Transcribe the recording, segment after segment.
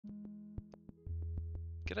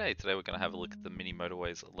G'day, today we're going to have a look at the Mini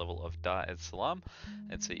Motorways level of Dar es Salaam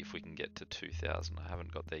and see if we can get to 2000. I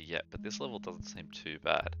haven't got there yet, but this level doesn't seem too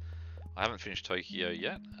bad. I haven't finished Tokyo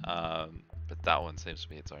yet, but that one seems to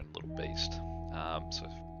be its own little beast. So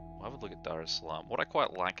we'll have a look at Dar es Salaam. What I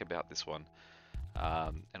quite like about this one,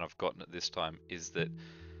 and I've gotten it this time, is that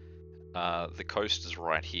the coast is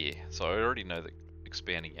right here. So I already know that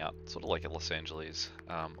expanding out, sort of like at Los Angeles,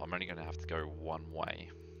 I'm only going to have to go one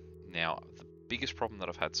way. Now, the biggest problem that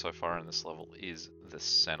I've had so far in this level is the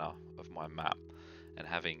center of my map and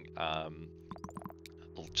having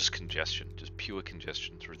just congestion, just pure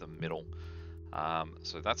congestion through the middle.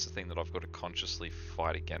 So that's the thing that I've got to consciously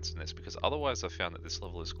fight against in this, because otherwise I found that this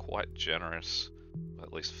level is quite generous,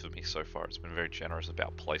 at least for me so far. It's been very generous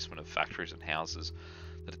about placement of factories and houses,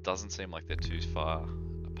 that it doesn't seem like they're too far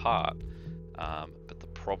apart. But the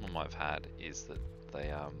problem I've had is that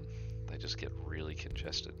they just get really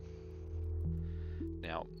congested.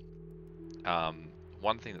 Now,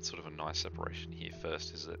 one thing that's sort of a nice separation here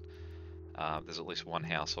first is that there's at least one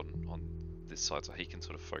house on this side, so he can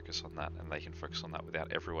sort of focus on that, and they can focus on that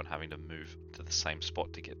without everyone having to move to the same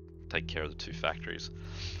spot to take care of the two factories.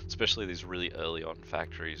 Especially these really early on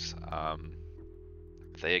factories,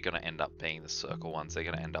 they are going to end up being the circle ones. They're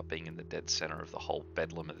going to end up being in the dead center of the whole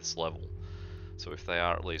bedlam of this level. So if there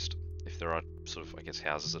are sort of, I guess,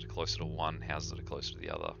 houses that are closer to one, houses that are closer to the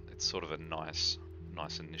other, it's sort of a nice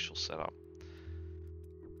initial setup.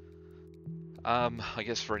 I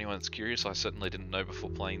guess for anyone that's curious, I certainly didn't know before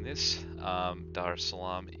playing this, Dar es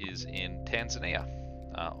Salaam is in Tanzania,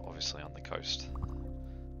 obviously on the coast.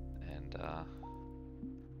 And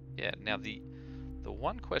yeah, now the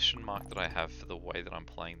one question mark that I have for the way that I'm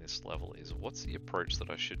playing this level is, what's the approach that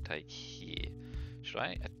I should take here? Should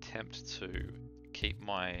I attempt to keep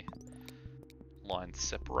my lines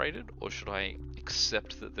separated, or should I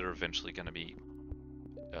accept that they're eventually going to be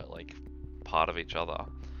like part of each other,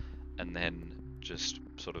 and then just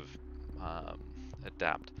sort of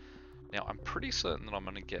adapt? Now, I'm pretty certain that I'm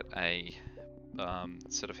going to get a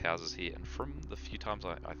set of houses here, and from the few times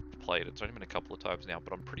I've played, it's only been a couple of times now,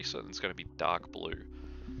 but I'm pretty certain it's going to be dark blue.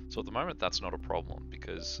 So at the moment that's not a problem,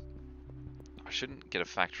 because I shouldn't get a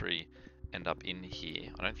factory end up in here.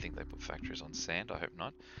 I don't think they put factories on sand, I hope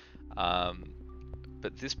not.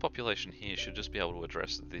 But this population here should just be able to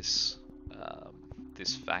address this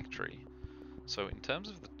this factory. So in terms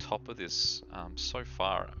of the top of this, so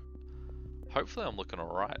far, hopefully I'm looking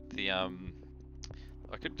alright.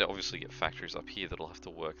 I could obviously get factories up here that'll have to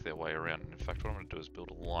work their way around. In fact, what I'm going to do is build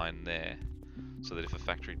a line there, so that if a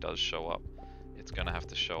factory does show up, it's going to have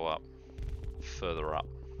to show up further up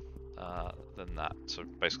than that. So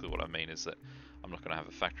basically what I mean is that I'm not going to have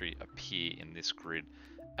a factory appear in this grid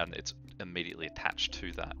and it's immediately attached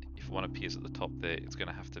to that. If one appears at the top there, it's going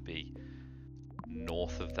to have to be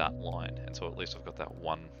north of that line, and so at least I've got that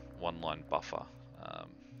one line buffer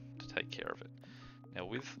to take care of it. Now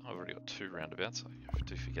I've already got two roundabouts. I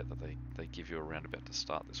do forget that they give you a roundabout to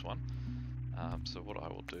start this one. So what I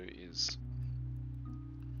will do is,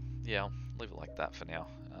 yeah, I'll leave it like that for now.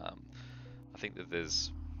 I think that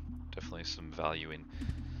there's definitely some value in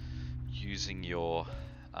using your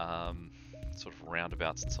sort of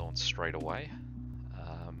roundabouts and so on straight away,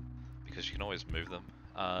 because you can always move them.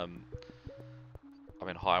 I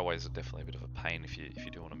mean, highways are definitely a bit of a pain if you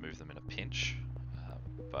do want to move them in a pinch,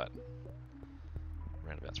 but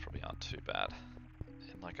roundabouts probably aren't too bad.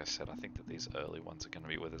 And like I said, I think that these early ones are going to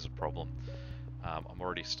be where there's a problem. I'm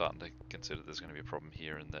already starting to consider there's going to be a problem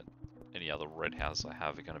here, and that any other red houses I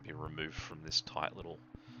have are going to be removed from this tight little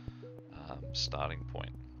starting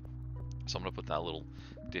point. So I'm going to put that little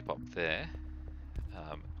dip up there,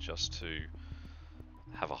 just to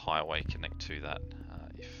have a highway connect to that,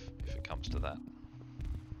 if it comes to that.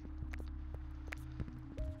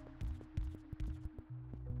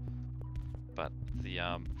 But the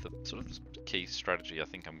sort of key strategy I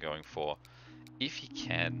think I'm going for, if you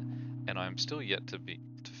can, and I'm still yet to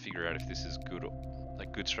figure out if this is a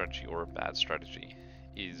good strategy or a bad strategy,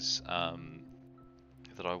 is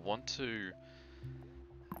that I want to.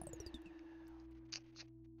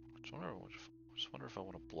 I just wonder if I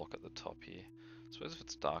want to block at the top here. I suppose if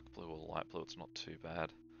it's dark blue or light blue, it's not too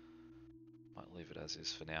bad. Might leave it as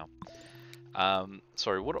is for now.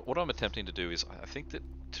 Sorry, what I'm attempting to do is, I think that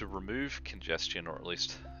to remove congestion, or at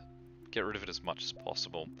least get rid of it as much as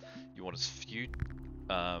possible, you want as few.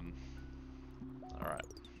 Alright.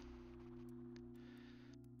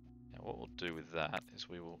 Now what we'll do with that is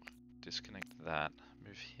we will disconnect that,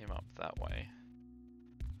 move him up that way.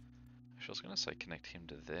 Actually, I was going to say connect him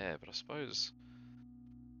to there, but I suppose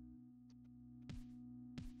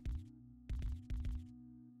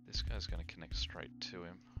This guy's going to connect straight to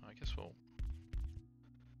him. I guess we'll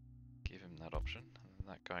give him that option, and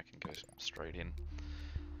that guy can go straight in.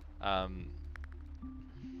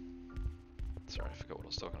 Sorry, I forgot what I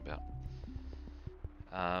was talking about.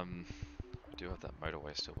 We do have that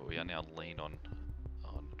motorway still, but we are now lean on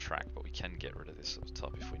track, but we can get rid of this at the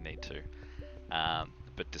top if we need to.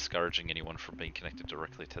 But discouraging anyone from being connected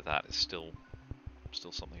directly to that is still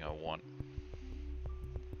something I want.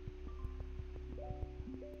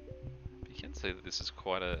 But you can see that this is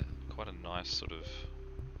quite a nice sort of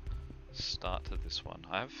start to this one.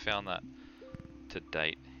 I have found that to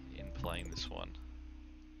date in playing this one.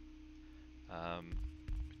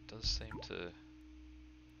 It does seem to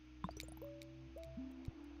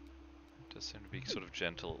be sort of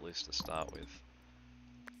gentle, at least to start with.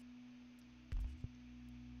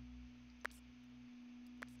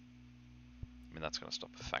 I mean, that's going to stop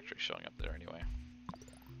a factory showing up there anyway,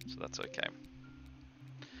 so that's okay.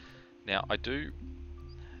 Now, I do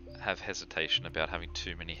have hesitation about having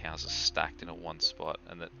too many houses stacked in a one spot,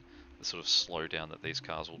 and that the sort of slowdown that these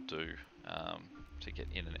cars will do to get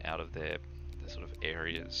in and out of their sort of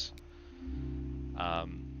areas. How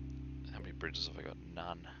many bridges have I got?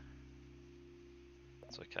 None.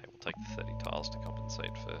 It's okay, we'll take the 30 tiles to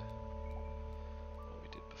compensate for what we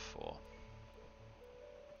did before.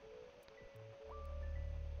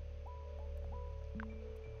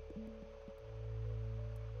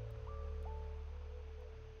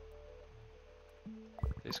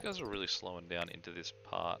 These guys are really slowing down into this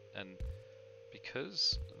part, and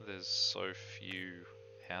because there's so few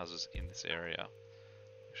houses in this area,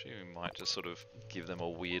 actually we might just sort of give them a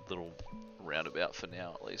weird little roundabout for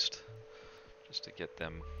now at least, just to get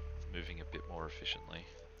them moving a bit more efficiently.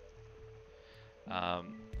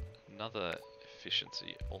 Another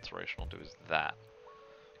efficiency alteration I'll do is that,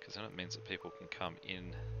 because then it means that people can come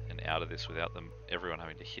in and out of this without everyone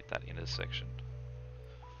having to hit that intersection.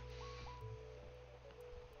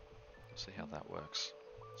 We'll see how that works.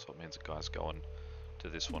 So it means that guys going to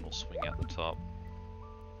this one will swing out the top.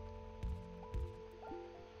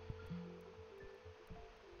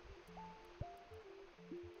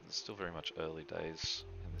 It's still very much early days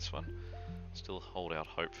in this one. Still hold out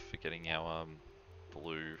hope for getting our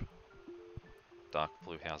dark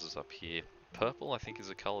blue houses up here. Purple I think is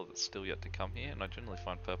a colour that's still yet to come here, and I generally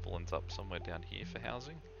find purple ends up somewhere down here for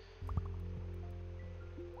housing.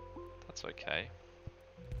 That's okay.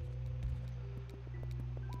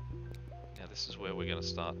 Now this is where we're going to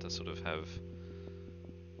start to sort of have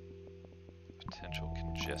potential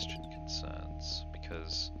congestion concerns,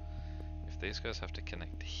 because if these guys have to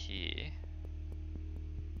connect here,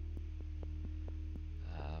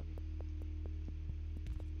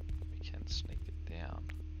 we can sneak it down.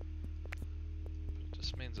 But it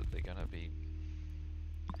just means that they're going to be...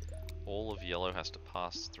 all of yellow has to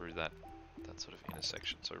pass through that sort of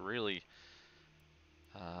intersection. So really,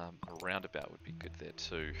 a roundabout would be good there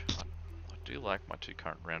too. I do like my two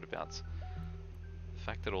current roundabouts. The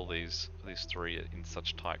fact that all these three are in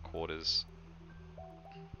such tight quarters,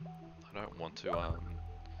 I don't want to have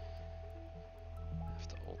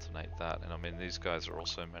to alternate that. And I mean, these guys are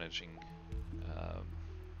also managing.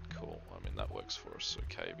 Cool. I mean, that works for us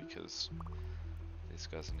okay, because these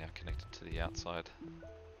guys are now connected to the outside.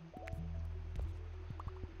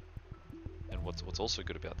 And what's also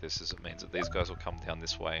good about this is it means that these guys will come down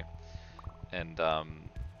this way, and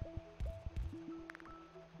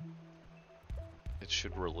it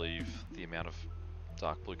should relieve the amount of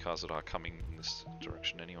dark blue cars that are coming in this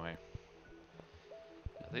direction anyway.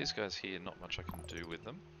 Now, these guys here, not much I can do with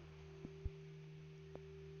them.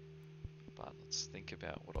 But let's think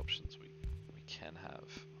about what options we can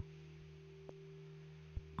have.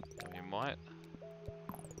 And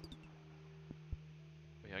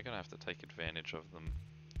we are going to have to take advantage of them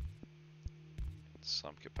in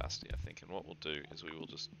some capacity, I think. And what we'll do is we will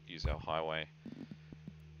just use our highway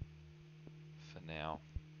for now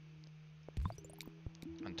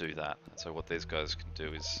and do that. And so what these guys can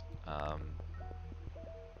do is sort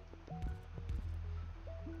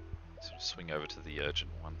of swing over to the urgent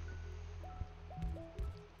one.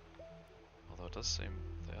 Although it does seem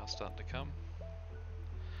they are starting to come.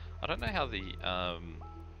 I don't know how the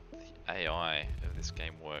AI of this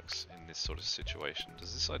game works in this sort of situation.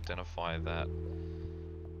 Does this identify that?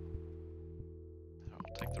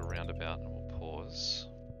 I'll take the roundabout and we'll pause.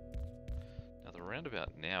 Now the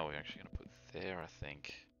roundabout now we're actually going to put there, I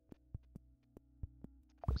think,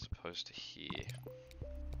 as opposed to here.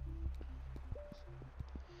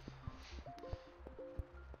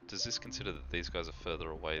 Does this consider that these guys are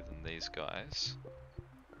further away than these guys?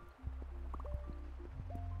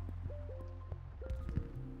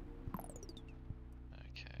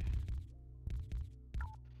 Okay.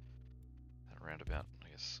 roundabout, I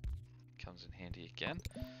guess, comes in handy again.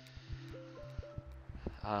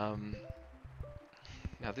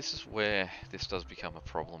 Now this is where this does become a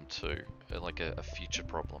problem too, like a future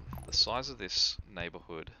problem. The size of this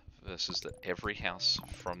neighborhood versus that every house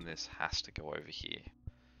from this has to go over here.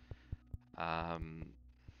 And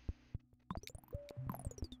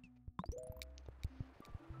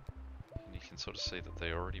you can sort of see that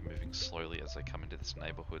they're already moving slowly as they come into this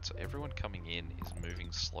neighborhood. So everyone coming in is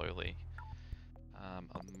moving slowly. A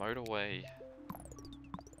motorway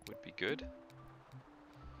would be good.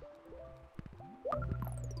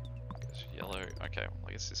 Yellow, okay, well,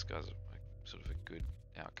 I guess this guy's sort of a good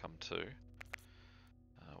outcome too.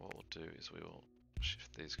 What we'll do is we will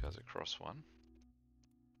shift these guys across one.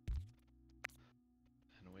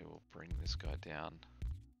 And we will bring this guy down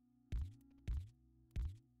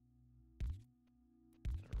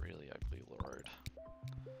in a really ugly road.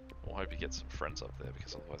 We'll hope he gets some friends up there,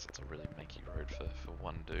 because otherwise it's a really manky road for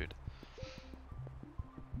one dude.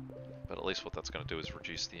 But at least what that's going to do is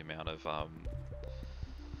reduce the amount of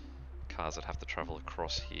cars that have to travel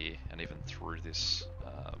across here and even through this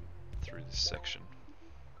section.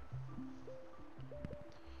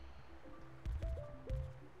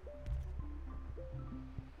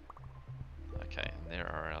 Okay, and there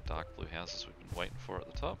are our dark blue houses we've been waiting for at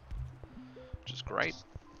the top, which is great.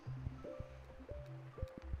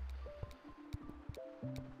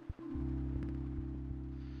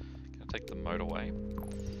 Gonna take the motorway,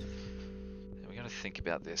 and we're gonna think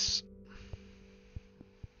about this.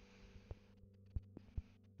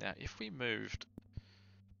 Now, if we moved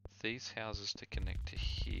these houses to connect to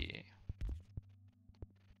here,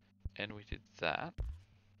 and we did that,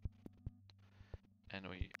 and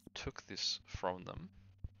we took this from them,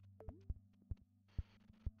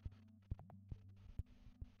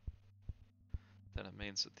 then it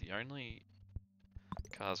means that the only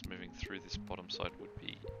cars moving through this bottom side would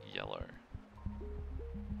be yellow.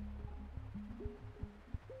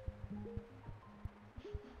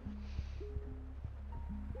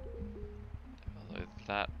 Although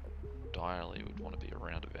that direly would want to be a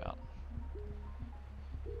roundabout.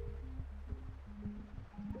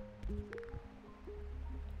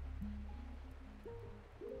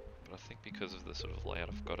 But I think because of the sort of layout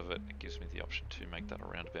I've got of it, it gives me the option to make that a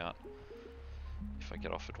roundabout if I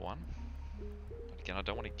get offered one. And again, I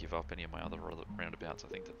don't want to give up any of my other roundabouts. I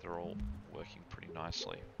think that they're all working pretty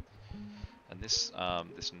nicely. And this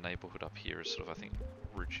this neighborhood up here is sort of, I think,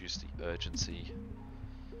 reduced the urgency.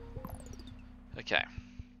 Okay.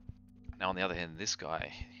 Now on the other hand, this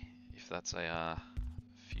guy, if that's a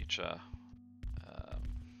future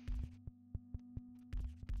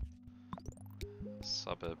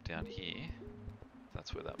suburb down here,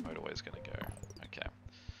 that's where that motorway is going to go. Okay.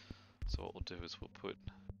 So what we'll do is we'll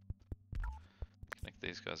connect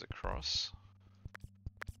these guys across.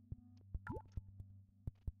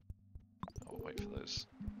 I'll wait for those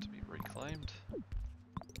to be reclaimed.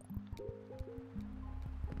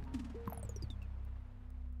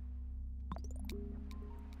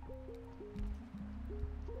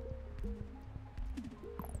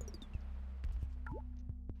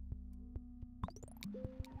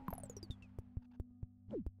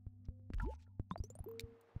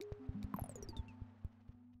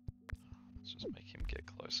 Let's just make him get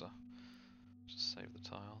closer. Just save the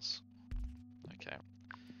tiles. Okay.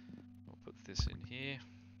 We'll put this in here.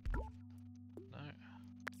 No.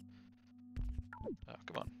 Oh,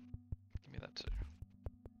 come on. Give me that too.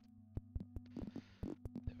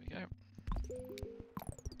 There we go.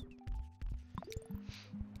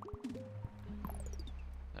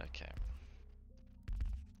 Okay.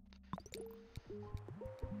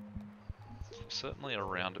 Certainly a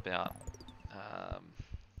roundabout.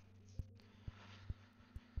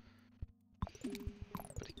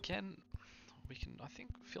 But again, we can, I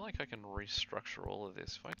feel like I can restructure all of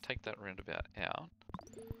this. If I take that roundabout out,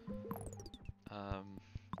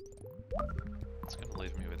 it's going to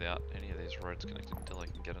leave me without any of these roads connected until I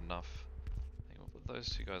can get enough. I think we'll put those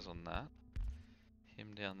two guys on that,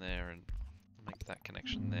 him down there, and make that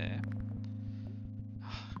connection there.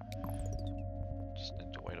 Just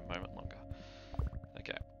need to wait a moment longer.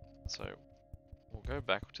 Okay, so we'll go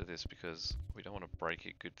back to this because we don't want to break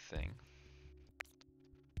a good thing.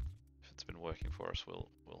 If it's been working for us, we'll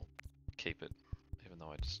keep it, even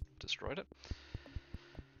though I just destroyed it.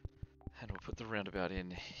 And we'll put the roundabout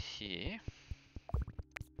in here.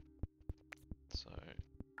 So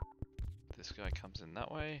this guy comes in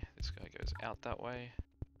that way, this guy goes out that way,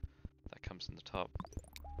 that comes in the top,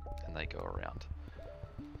 and they go around.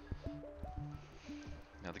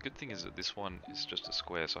 Now the good thing is that this one is just a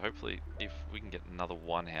square, so hopefully if we can get another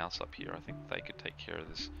one house up here, I think they could take care of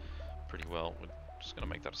this pretty well. We're just going to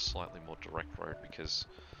make that a slightly more direct road because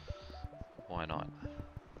why not?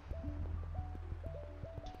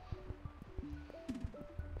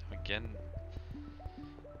 Again,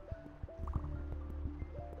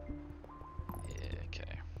 yeah,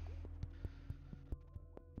 okay.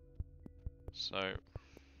 So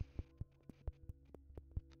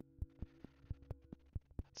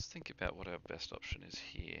let's think about what our best option is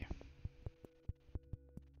here.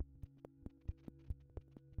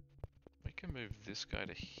 We can move this guy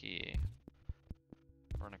to here,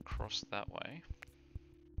 run across that way.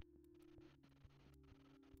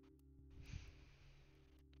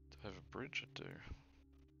 Do I have a bridge? I do.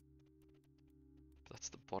 That's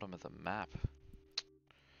the bottom of the map.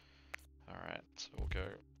 Alright, so we'll go.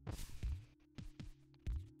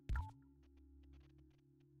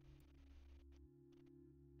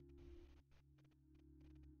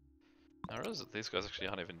 I realize that these guys actually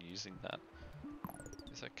aren't even using that.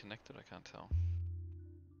 Is that connected? I can't tell.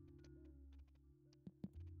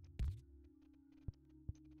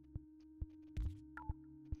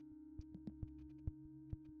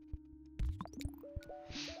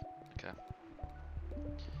 Okay.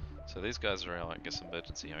 So these guys are our, I guess,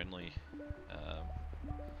 emergency only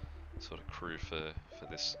sort of crew for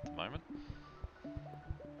this at the moment.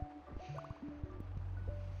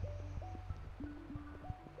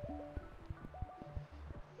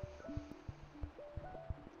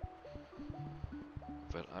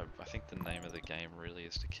 But I think the name of the game really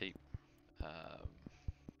is to keep, we'll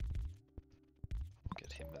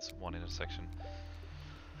get him as one intersection.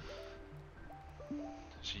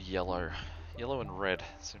 Actually, yellow and red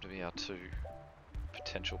seem to be our two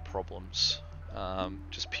potential problems.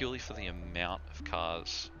 Just purely for the amount of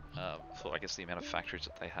cars, for I guess the amount of factories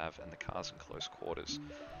that they have and the cars in close quarters.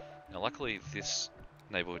 Now luckily this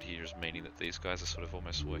neighborhood here is meaning that these guys are sort of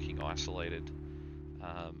almost working isolated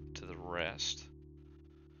to the rest.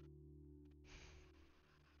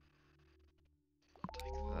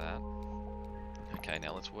 Take that. Okay,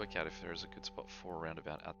 now let's work out if there is a good spot for a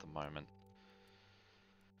roundabout at the moment.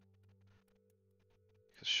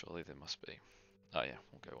 Because surely there must be. Oh yeah,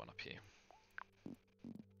 we'll go one up here.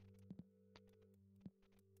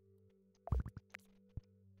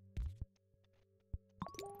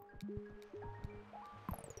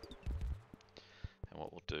 And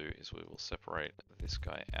what we'll do is we will separate this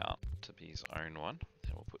guy out to be his own one,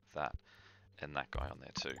 and we'll put that and that guy on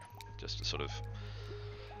there too, just to sort of,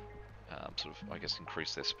 I guess,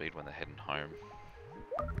 increase their speed when they're heading home.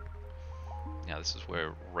 Now this is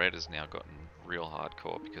where red has now gotten real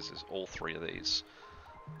hardcore because there's all three of these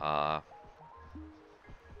are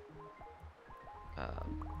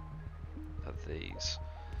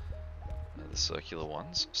the circular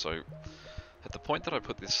ones. So at the point that I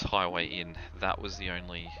put this highway in, that was the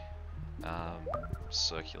only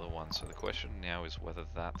circular one. So the question now is whether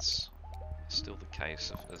that's still the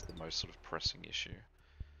case as the most sort of pressing issue.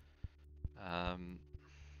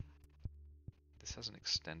 This hasn't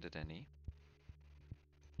extended any.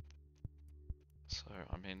 So,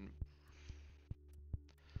 I mean,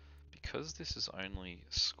 because this is only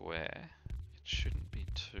square, it shouldn't be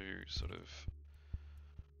too sort of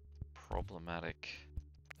problematic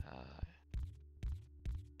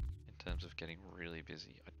in terms of getting really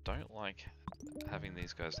busy. I don't like having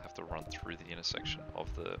these guys have to run through the intersection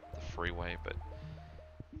of the freeway, but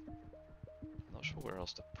I'm not sure where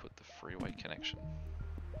else to put the freeway connection.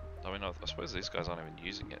 I mean, I suppose these guys aren't even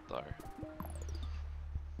using it though.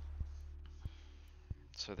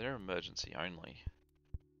 So they're emergency only.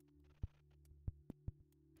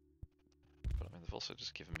 But I mean, they've also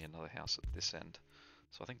just given me another house at this end.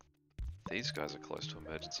 So I think these guys are close to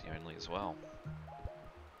emergency only as well.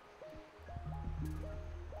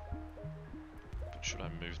 But should I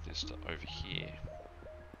move this to over here?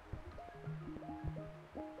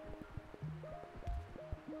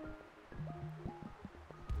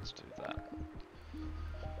 Let's do that.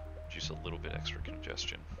 Reduce a little bit extra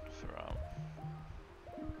congestion for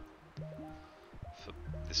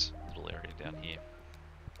this little area down here.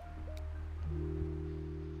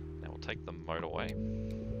 Now we'll take the motorway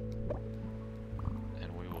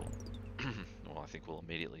and we will well, I think we'll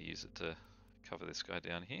immediately use it to cover this guy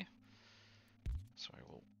down here. So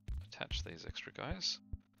we'll attach these extra guys.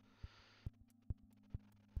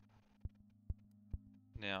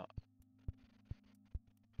 Now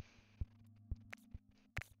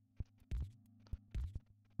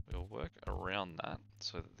we'll work around that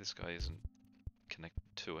so that this guy isn't connected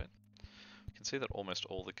to it. You can see that almost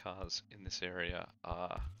all the cars in this area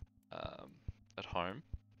are at home,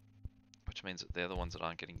 which means that they're the ones that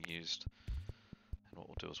aren't getting used. And what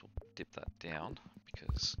we'll do is we'll dip that down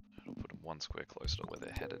because it'll put them one square closer to where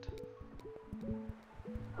they're headed.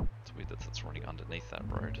 It's weird that that's running underneath that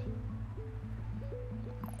road.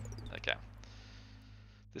 Okay.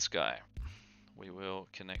 This guy, we will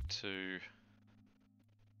connect to...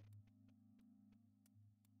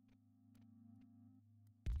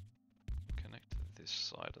 Connect to this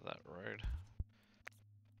side of that road.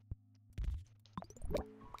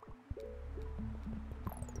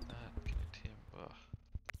 Connect him. Ugh.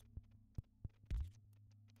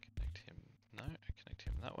 Connect him. No, connect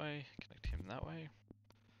him that way. Connect him that way.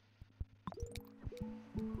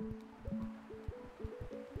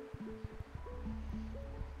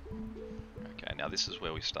 Okay, now this is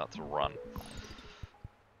where we start to run.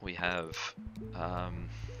 We have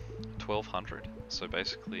 1200, so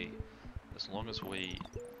basically as long as we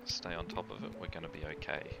stay on top of it, we're going to be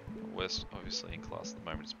okay. Worst, obviously, in class at the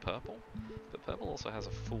moment is purple, but purple also has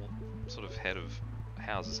a full sort of head of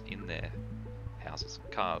houses in there.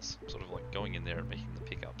 Cars, sort of like going in there and making the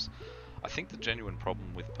pickups. I think the genuine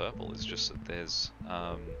problem with purple is just that there's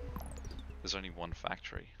only one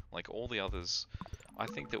factory. Like all the others, I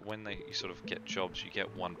think that when you sort of get jobs, you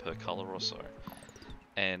get one per color or so,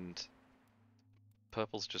 and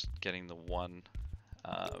purple's just getting the one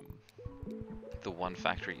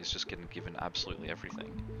factory is just getting given absolutely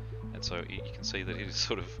everything, and so you can see that it is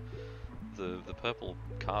sort of the purple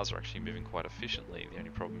cars are actually moving quite efficiently. The only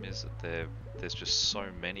problem is that there's just so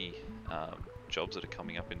many jobs that are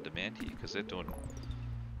coming up in demand here because they're doing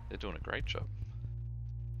a great job.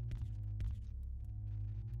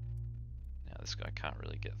 Now this guy can't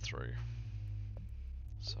really get through,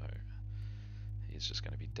 so he's just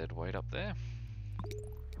going to be dead weight up there.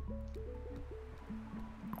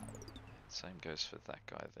 Same goes for that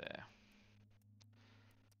guy there.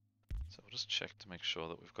 So we'll just check to make sure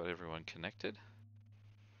that we've got everyone connected.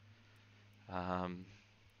 And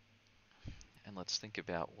let's think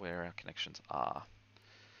about where our connections are.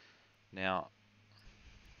 Now,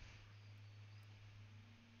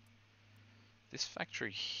 this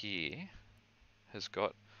factory here has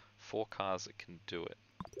got 4 cars that can do it,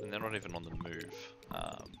 and they're not even on the move.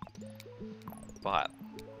 But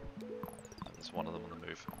there's one of them on the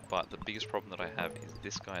move. But the biggest problem that I have is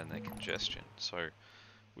this guy and their congestion. So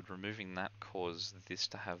would removing that cause this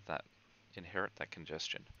to have that inherit that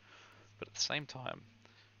congestion? But at the same time,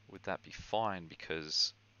 would that be fine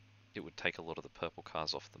because it would take a lot of the purple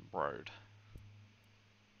cars off the road?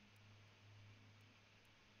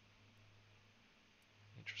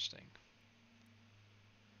 Interesting.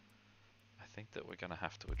 I think that we're going to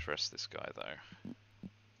have to address this guy though.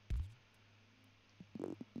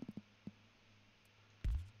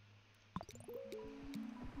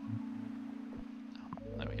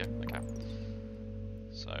 There we go, okay.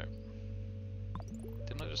 So,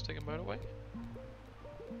 didn't I just take a motorway?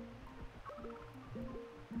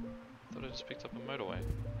 Thought I just picked up a motorway.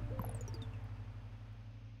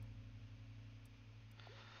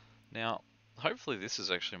 Now, hopefully this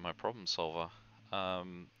is actually my problem solver.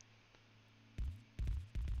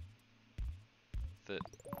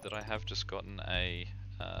 That I have just gotten a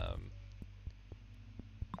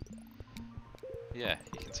yeah,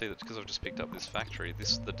 you can see that because I've just picked up this factory,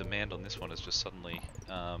 the demand on this one has just suddenly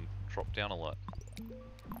dropped down a lot.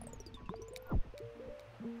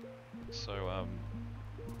 So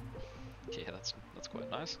yeah, that's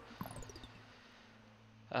quite nice.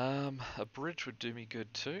 A bridge would do me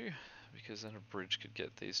good too, because then a bridge could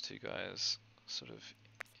get these two guys sort of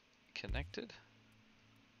connected.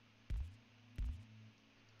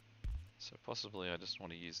 So possibly I just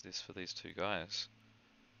want to use this for these two guys.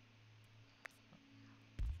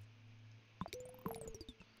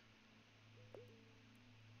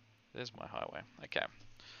 There's my highway. Okay.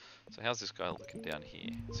 So how's this guy looking down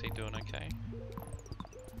here? Is he doing okay?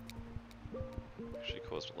 Actually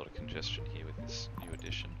caused a lot of congestion here with this new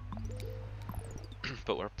addition.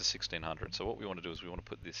 But we're up to 1600. So what we want to do is we want to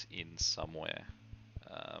put this in somewhere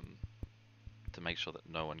to make sure that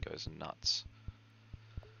no one goes nuts.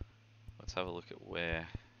 Let's have a look at where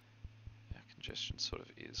our congestion sort of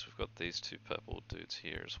is. We've got these two purple dudes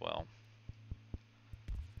here as well.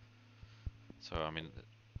 So I mean,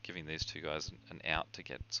 giving these two guys an out to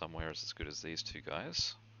get somewhere is as good as these two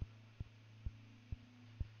guys.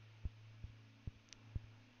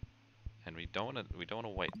 And we don't want to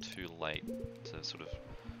wait too late to sort of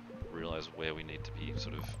realize where we need to be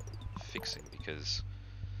sort of fixing, because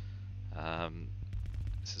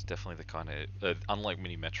this is definitely the kind of unlike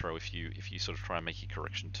Mini Metro, if you sort of try and make your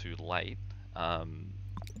correction too late,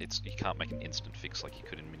 you can't make an instant fix like you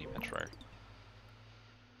could in Mini Metro.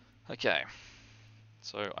 Okay,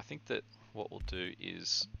 so I think that what we'll do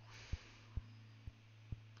is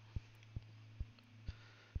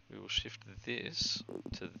we will shift this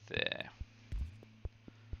to there.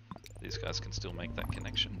 These guys can still make that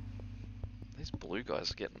connection. These blue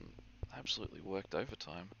guys are getting absolutely worked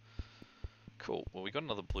overtime. Cool. Well, we got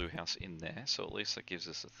another blue house in there, so at least that gives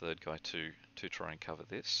us a third guy to try and cover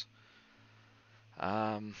this.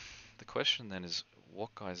 The question then is,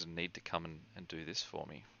 what guys need to come and do this for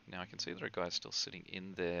me? Now I can see there are guys still sitting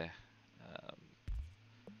in there.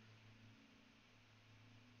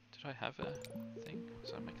 Did I have a thing?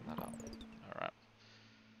 Was I making that up? Alright.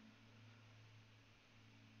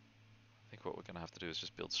 I think what we're going to have to do is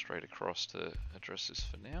just build straight across to address this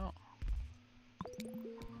for now.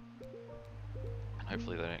 And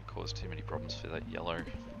hopefully they don't cause too many problems for that yellow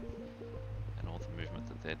and all the movement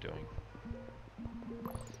that they're doing.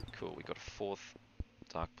 Cool, we got a fourth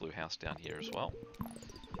dark blue house down here as well.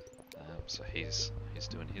 So he's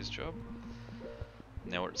doing his job.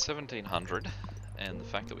 Now we're at 1700, and the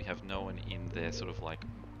fact that we have no one in their sort of like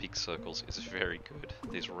big circles is very good.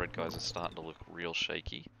 These red guys are starting to look real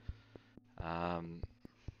shaky. And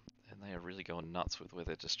they are really going nuts with where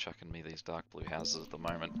they're just chucking me these dark blue houses at the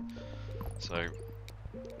moment. So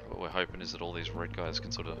what we're hoping is that all these red guys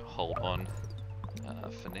can sort of hold on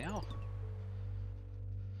for now.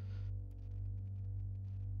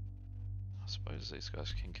 I suppose these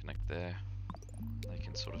guys can connect there. They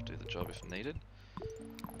can sort of do the job if needed.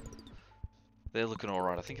 They're looking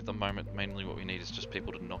alright. I think at the moment mainly what we need is just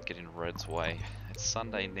people to not get in red's way. It's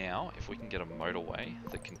Sunday now. If we can get a motorway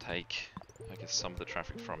that can take, I guess, some of the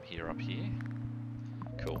traffic from here up here.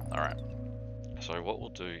 Cool, alright. So what we'll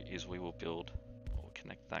do is we will build, we'll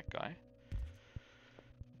connect that guy.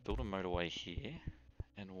 Build a motorway here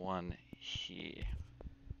and one here.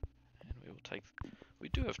 And we will take, we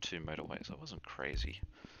do have two motorways, I wasn't crazy.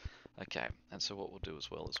 Okay, and so what we'll do as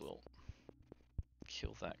well is we'll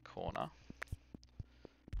kill that corner.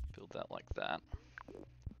 Build that like that. And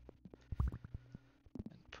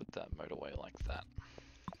put that motorway like that.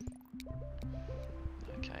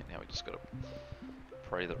 Okay, now we just gotta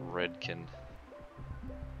pray that red can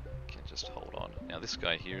just hold on. Now this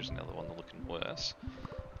guy here is another one looking worse.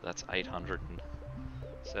 That's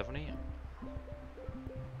 870.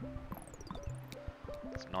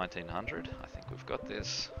 It's 1900. I think we've got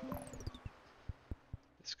this.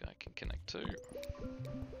 This guy can connect too.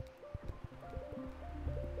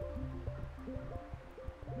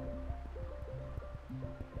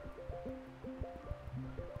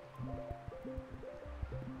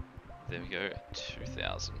 There we go,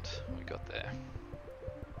 2000 we got there.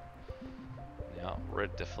 Now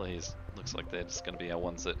red definitely looks like they're just going to be our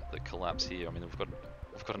ones that collapse here. I mean we've got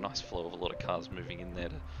a nice flow of a lot of cars moving in there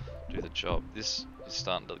to do the job. This is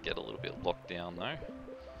starting to get a little bit locked down though.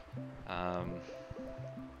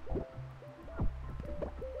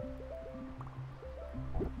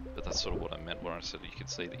 But that's sort of what I meant when I said you could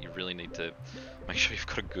see that you really need to make sure you've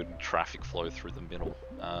got a good traffic flow through the middle.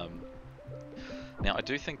 Now I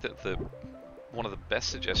do think that one of the best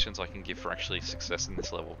suggestions I can give for actually success in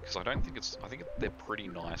this level, because I think they're pretty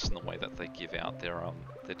nice in the way that they give out their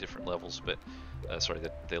different levels, but sorry,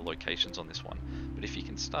 their locations on this one. But if you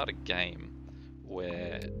can start a game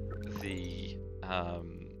where the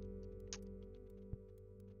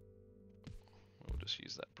we'll just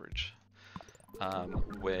use that bridge.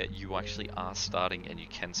 Where you actually are starting and you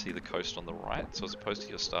can see the coast on the right, so as opposed to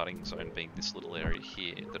your starting zone being this little area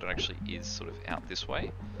here, that it actually is sort of out this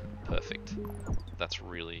way. Perfect. That's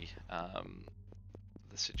really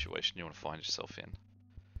the situation you want to find yourself in.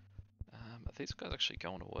 Are these guys actually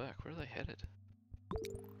going to work? Where are they headed?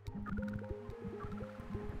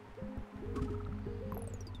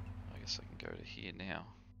 I guess I can go to here now.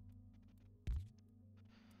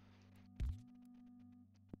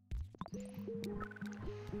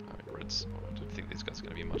 Alright, reds. I don't think these guys are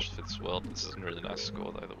going to be much for this world. This is a really nice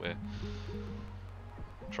score though that we're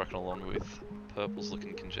trucking along with. Purple's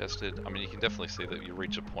looking congested. I mean, you can definitely see that you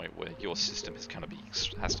reach a point where your system is going to be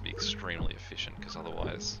has to be extremely efficient, because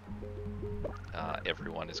otherwise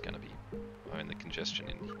everyone is going to be. I mean, the congestion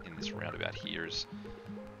in this roundabout here is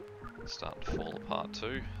starting to fall apart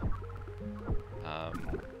too.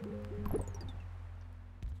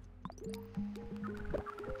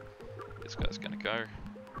 This guy's going to go.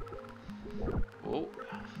 Whoa,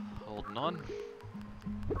 holding on.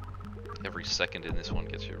 Every second in this one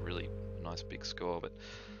gets you a really nice big score, but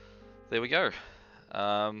there we go.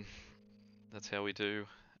 That's how we do.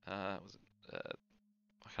 I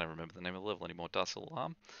can't remember the name of the level anymore.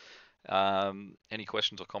 Salaam. Any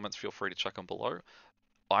questions or comments, feel free to chuck them below.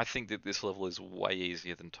 I think that this level is way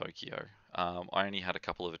easier than Tokyo. I only had a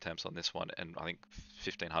couple of attempts on this one, and I think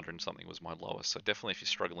 1500 and something was my lowest. So definitely, if you're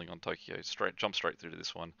struggling on Tokyo, jump straight through to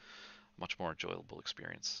this one. much more enjoyable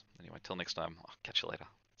experience. Anyway, till next time, I'll catch you later.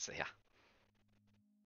 See ya.